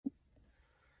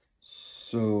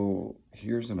So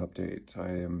here's an update. I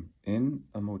am in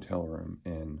a motel room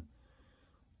in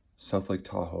South Lake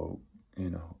Tahoe,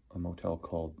 in a motel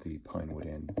called the Pinewood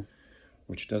Inn,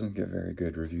 which doesn't get very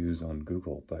good reviews on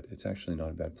Google, but it's actually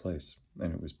not a bad place,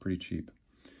 and it was pretty cheap.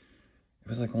 It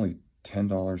was like only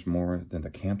 $10 more than the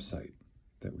campsite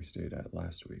that we stayed at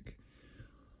last week.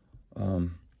 But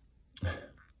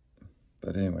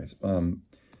anyways,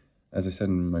 as I said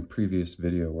in my previous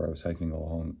video where I was hiking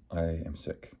along, I am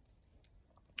sick.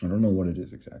 I don't know what it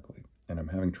is exactly, and I'm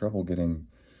having trouble getting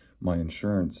my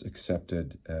insurance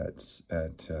accepted at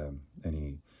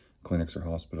any clinics or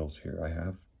hospitals here. I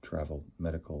have travel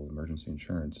medical emergency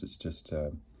insurance. It's just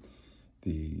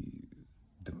the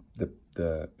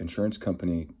insurance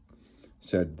company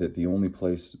said that the only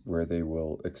place where they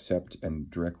will accept and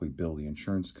directly bill the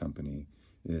insurance company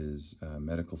is a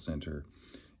medical center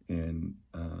in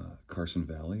Carson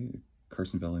Valley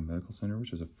Medical Center,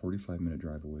 which is a 45-minute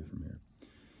drive away from here.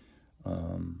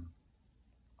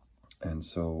 And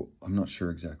so I'm not sure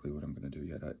exactly what I'm going to do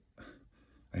yet.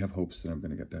 I have hopes that I'm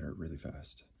going to get better really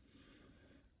fast.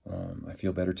 I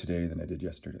feel better today than I did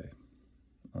yesterday.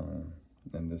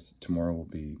 And tomorrow will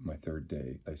be my third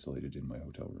day isolated in my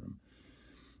hotel room.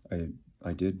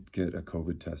 I did get a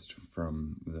COVID test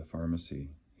from the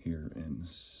pharmacy here in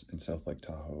South Lake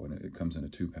Tahoe, and it comes in a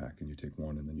 2-pack, and you take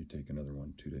one and then you take another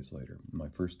one 2 days later. My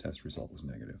first test result was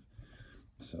negative.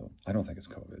 So I don't think it's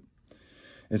COVID.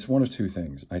 It's one of two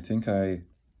things. I think I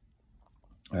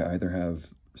either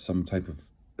have some type of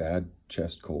bad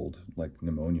chest cold, like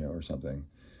pneumonia or something.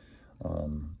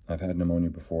 I've had pneumonia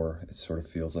before. It sort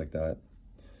of feels like that.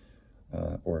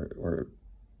 Or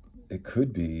it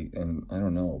could be, and I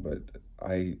don't know, but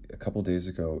a couple days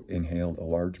ago, inhaled a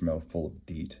large mouthful of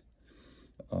DEET.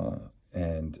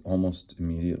 And almost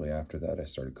immediately after that, I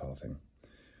started coughing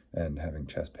and having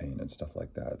chest pain and stuff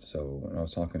like that. So when I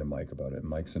was talking to Mike about it,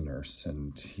 Mike's a nurse,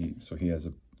 and he has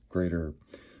a greater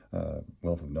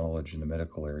wealth of knowledge in the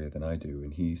medical area than I do,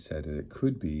 and he said that it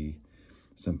could be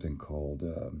something called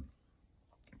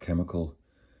chemical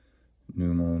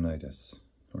pneumonitis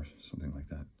or something like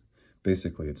that.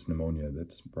 Basically, it's pneumonia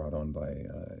that's brought on by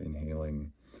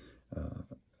inhaling a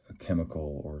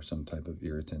chemical or some type of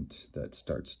irritant that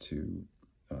starts to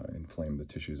inflame the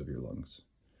tissues of your lungs.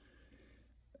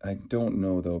 I don't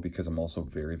know, though, because I'm also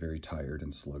very, very tired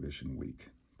and sluggish and weak.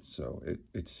 So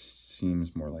it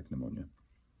seems more like pneumonia,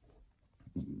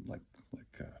 like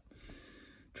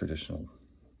traditional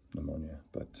pneumonia.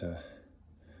 But in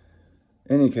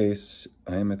any case,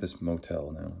 I am at this motel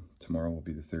now. Tomorrow will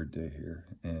be the third day here,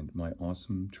 and my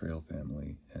awesome trail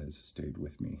family has stayed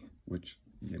with me, which,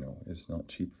 you know, is not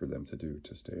cheap for them to do,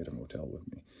 to stay at a motel with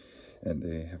me. And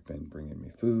they have been bringing me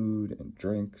food and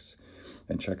drinks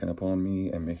and checking up on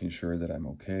me and making sure that I'm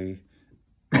okay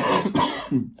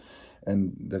and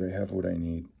that I have what I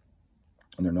need.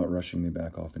 And they're not rushing me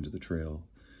back off into the trail,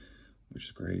 which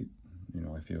is great. You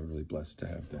know, I feel really blessed to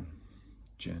have them.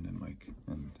 Jen and Mike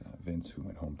and Vince, who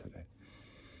went home today,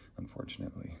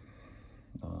 unfortunately.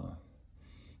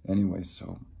 Anyway,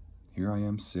 so here I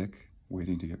am sick,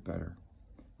 waiting to get better.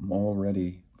 I'm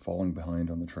already falling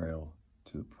behind on the trail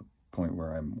to the point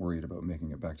where I'm worried about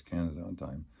making it back to Canada on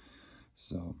time.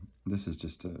 So this is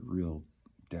just a real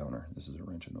downer. This is a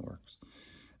wrench in the works.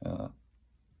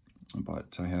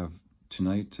 But I have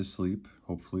tonight to sleep.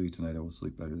 Hopefully tonight I will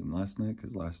sleep better than last night,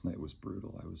 because last night was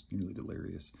brutal. I was nearly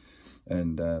delirious.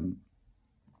 And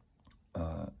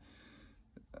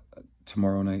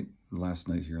tomorrow night, last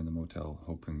night here in the motel,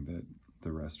 hoping that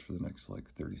the rest for the next like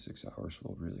 36 hours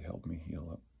will really help me heal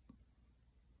up.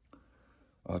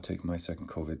 I'll take my second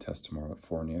COVID test tomorrow at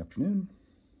 4 in the afternoon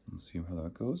and see how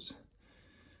that goes.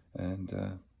 And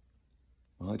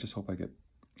well, I just hope I get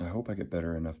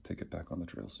better enough to get back on the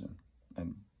trail soon,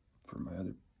 and for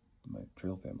my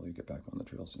trail family to get back on the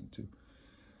trail soon too.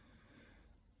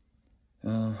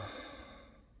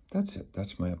 That's it.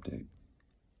 That's my update.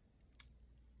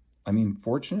 I mean,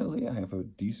 fortunately, I have a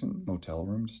decent motel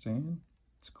room to stay in.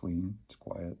 It's clean, it's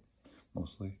quiet,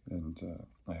 mostly, and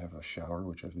I have a shower,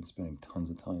 which I've been spending tons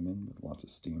of time in with lots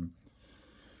of steam,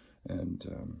 and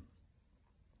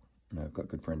I've got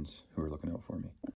good friends who are looking out for me.